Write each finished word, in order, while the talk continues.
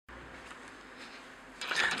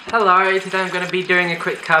Hello, today I'm going to be doing a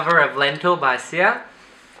quick cover of Lentil by Sia.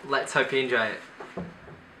 Let's hope you enjoy it.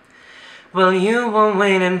 Well, you were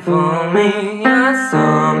waiting for me, I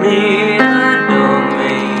saw me, I know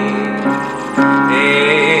me.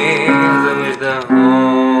 Yes, I wish the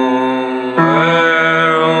whole world.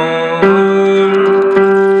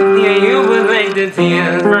 Yeah, you would make the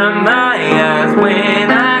tears from my eyes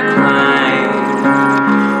when I cried.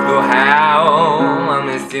 Oh, how I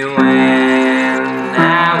missed you when I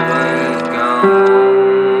was gone.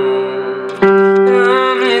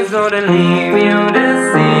 I'm so to leave you.